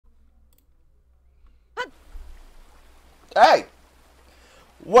Hey,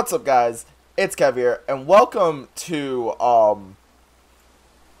 what's up, guys? It's Kev here, and welcome to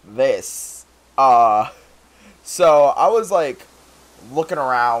this. So I was like looking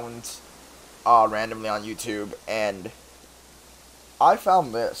around randomly on YouTube, and I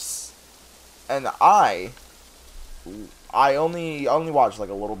found this, and I only watched like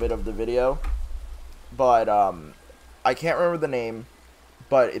a little bit of the video, but I can't remember the name,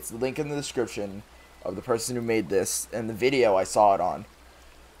 but it's linked in the description of the person who made this and the video I saw it on.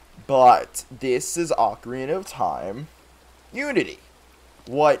 But this is Ocarina of Time Unity.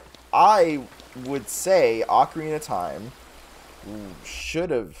 What I would say Ocarina of Time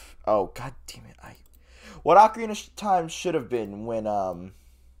should have... Oh, god damn it. What Ocarina of Time should have been when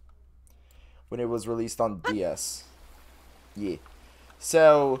it was released on DS. Yeah.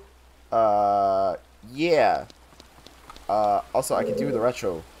 So, yeah. Also, I could do the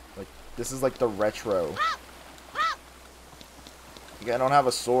retro. Like, this is like the retro. I don't have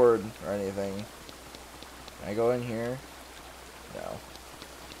a sword or anything. Can I go in here? No.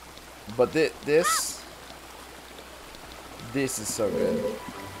 But this is so good.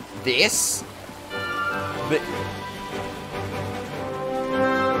 This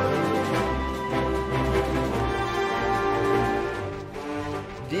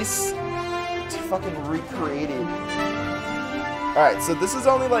fucking recreated. Alright, so this is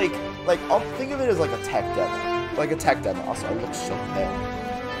only like think of it as like a tech demo. Like a tech demo. Also, I look so pale.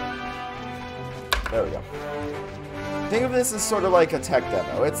 There we go. Think of this as sort of like a tech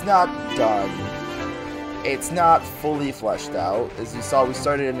demo. It's not done. It's not fully fleshed out. As you saw, we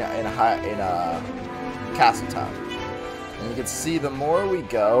started in a castle town, and you can see the more we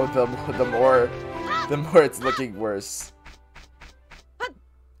go, the more it's looking worse.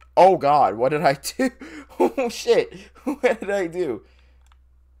 Oh God, what did I do? Oh shit, what did I do?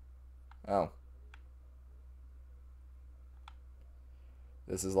 Oh.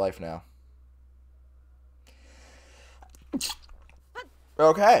 This is life now.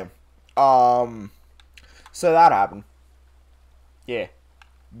 Okay. So that happened. Yeah.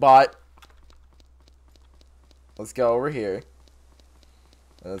 But let's go over here.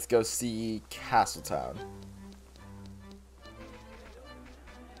 And let's go see Castletown.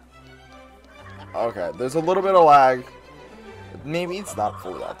 Okay, there's a little bit of lag. Maybe it's not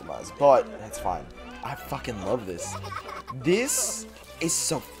fully optimized, but it's fine. I fucking love this. This is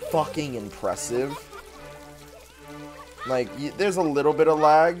so fucking impressive. Like, there's a little bit of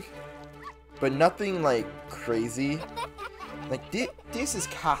lag, but nothing like crazy. Like, this is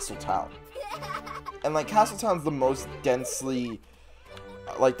Castletown, and like Castletown's the most densely,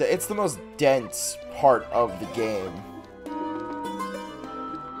 like it's the most dense part of the game.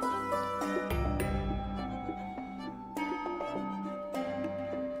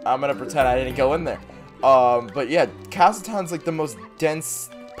 I'm gonna pretend I didn't go in there. But yeah, Castletown's like the most dense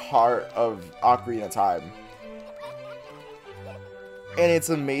part of Ocarina of Time. And it's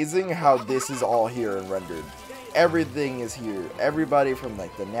amazing how this is all here and rendered. Everything is here. Everybody from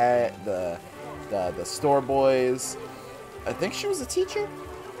like the store boys. I think she was a teacher?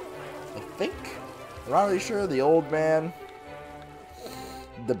 I think. I'm not really sure. The old man.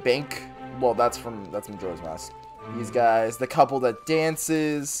 The bank. Well, that's Majora's Mask. These guys. The couple that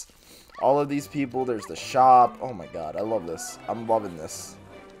dances. All of these people. There's the shop. Oh my god, I love this. I'm loving this.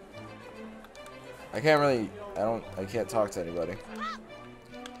 I can't talk to anybody.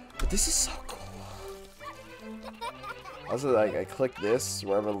 But this is so cool. Also, like, I click this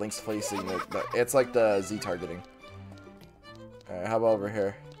wherever Link's facing. It's like the Z targeting. Alright, how about over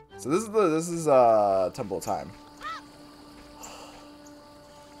here? So this is Temple of Time.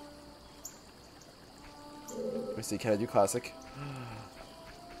 Let me see. Can I do classic?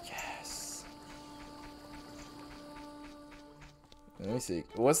 Yes. Let me see.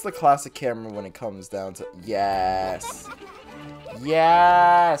 What's the classic camera when it comes down to... Yes.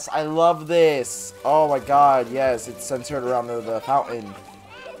 Yes. I love this. Oh my god. Yes. It's centered around the fountain.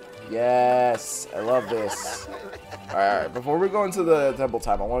 Yes. I love this. Alright. Before we go into the temple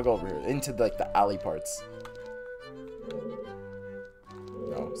time, I want to go over here. Into like the alley parts.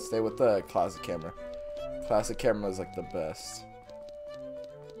 No. Stay with the classic camera. Classic camera is like the best.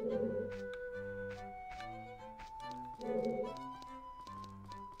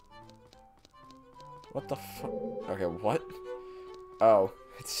 What the fuck? Okay, what? Oh,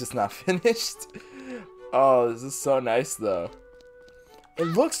 it's just not finished? Oh, this is so nice, though. It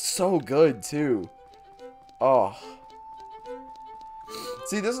looks so good, too. Oh.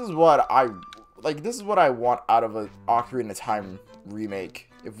 See, this is what I want out of an Ocarina of Time remake.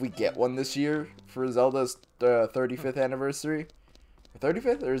 If we get one this year for Zelda's 35th anniversary.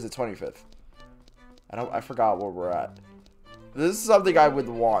 35th, or is it 25th? I forgot where we're at. This is something I would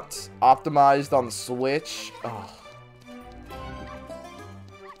want. Optimized on the Switch. Oh.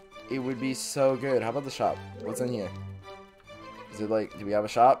 It would be so good. How about the shop? What's in here? Is it like, do we have a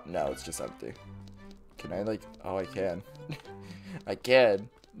shop? No, it's just empty. Can I like, oh, I can. I can.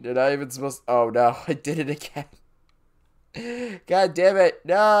 Did I even supposed to, oh no, I did it again. God damn it.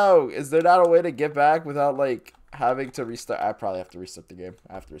 No. Is there not a way to get back without like having to restart? I probably have to restart the game.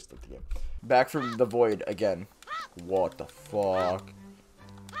 I have to restart the game. Back from the void again. What the fuck?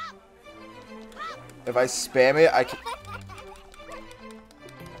 If I spam it, I can...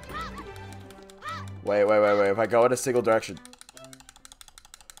 Wait. If I go in a single direction.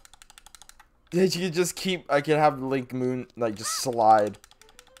 You can just keep... I can have Link Moon, like, just slide.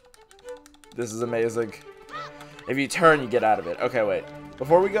 This is amazing. If you turn, you get out of it. Okay, wait.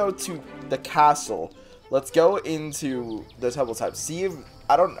 Before we go to the castle, let's go into the temple type. See if...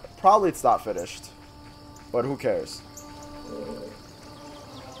 I don't... Probably it's not finished. But who cares?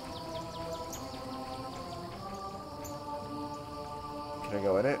 Can I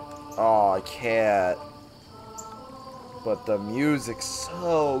go in it? Oh, I can't. But the music's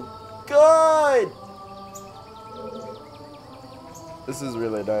so good! This is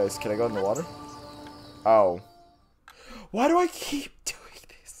really nice. Can I go in the water? Oh. Why do I keep doing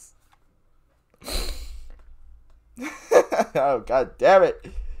this? Oh, god damn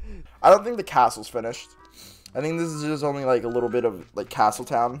it. I don't think the castle's finished. I think this is just only like a little bit of like Castle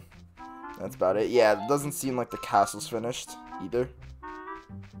Town. That's about it. Yeah, it doesn't seem like the castle's finished either.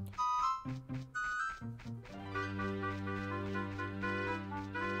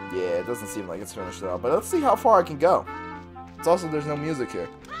 Yeah, it doesn't seem like it's finished at all. But let's see how far I can go. It's also, there's no music here.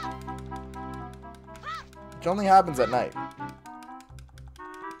 Which only happens at night.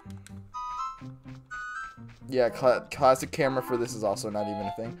 Yeah, classic camera for this is also not even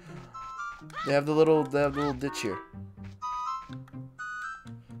a thing. They have the little ditch here.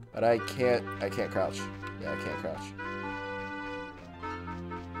 But I can't crouch. Yeah, I can't crouch.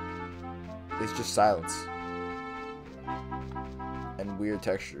 It's just silence. And weird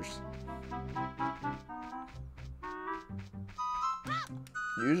textures.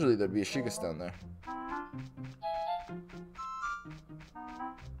 Usually there'd be a Shiga stone there.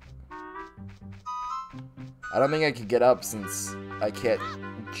 I don't think I could get up since I can't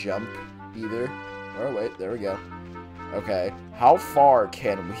jump either. Oh wait, there we go. Okay, how far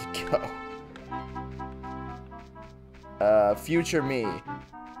can we go? Future me.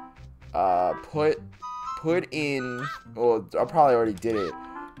 Put in, well, I probably already did it.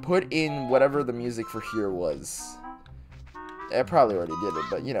 Put in whatever the music for here was. I probably already did it,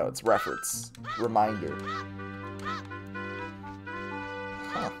 but you know, it's reference. Reminder.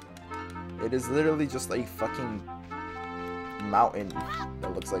 Huh. It is literally just a fucking mountain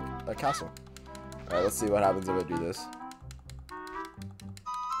that looks like a castle. Alright, let's see what happens if I do this.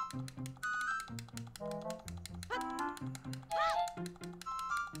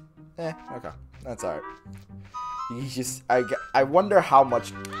 Okay. That's alright. You just, I wonder how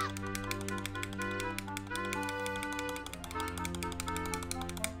much...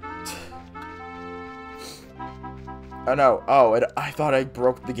 Oh no, oh, I thought I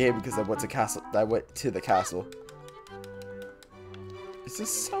broke the game because I went to castle. I went to the castle. This is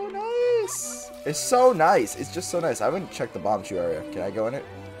so nice. It's so nice. It's just so nice. I haven't checked the bomb shoe area. Can I go in it?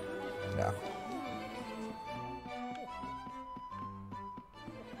 No.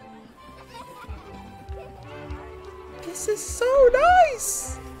 This is so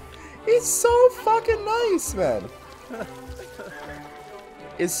nice. It's so fucking nice, man.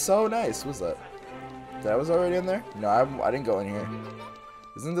 It's so nice. What's that? That was already in there? No, I didn't go in here.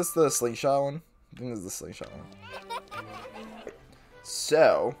 Isn't this the slingshot one? I think this is the slingshot one.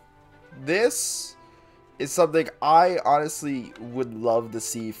 So, this is something I honestly would love to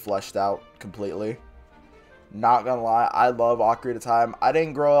see fleshed out completely. Not gonna lie, I love Ocarina of Time. I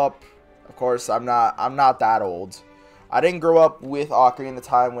didn't grow up, of course, I'm not that old. I didn't grow up with Ocarina of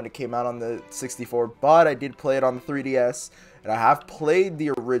Time when it came out on the 64, but I did play it on the 3DS. And I have played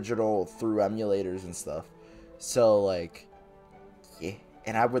the original through emulators and stuff. So, like, yeah.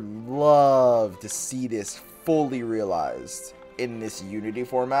 And I would love to see this fully realized in this Unity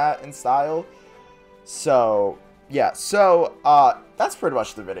format and style. So, yeah. So, that's pretty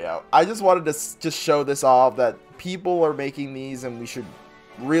much the video. I just wanted to just show this off that people are making these and we should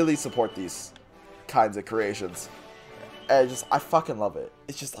really support these kinds of creations. And I fucking love it.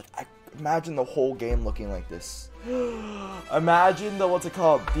 It's just like, imagine the whole game looking like this. Imagine the, what's it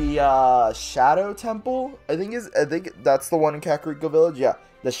called? The Shadow Temple? I think that's the one in Kakariko Village. Yeah,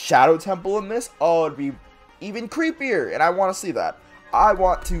 the Shadow Temple in this. Oh, it'd be even creepier, and I want to see that. I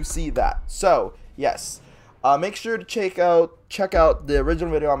want to see that. So, yes, Make sure to check out the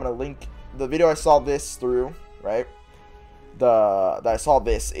original video. I'm gonna link the video I saw this through, right? That I saw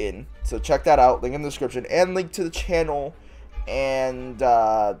this in. So check that out. Link in the description and link to the channel. And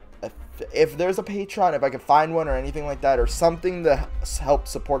if there's a Patreon, if I can find one or anything like that, or something to help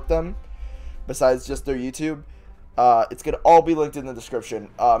support them besides just their YouTube, it's gonna all be linked in the description.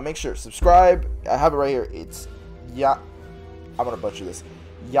 Make sure subscribe. I have it right here. It's I'm gonna butcher this.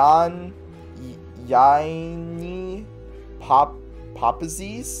 Yianni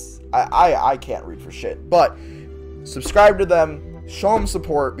Papazis. I can't read for shit, but subscribe to them. Show them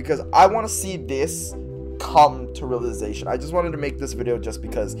support because I want to see this come to realization. I just wanted to make this video just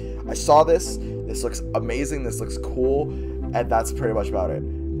because I saw this. This looks amazing. This looks cool, and that's pretty much about it.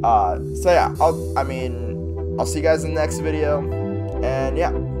 So yeah, I'll see you guys in the next video, and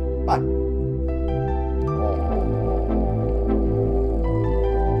yeah, bye.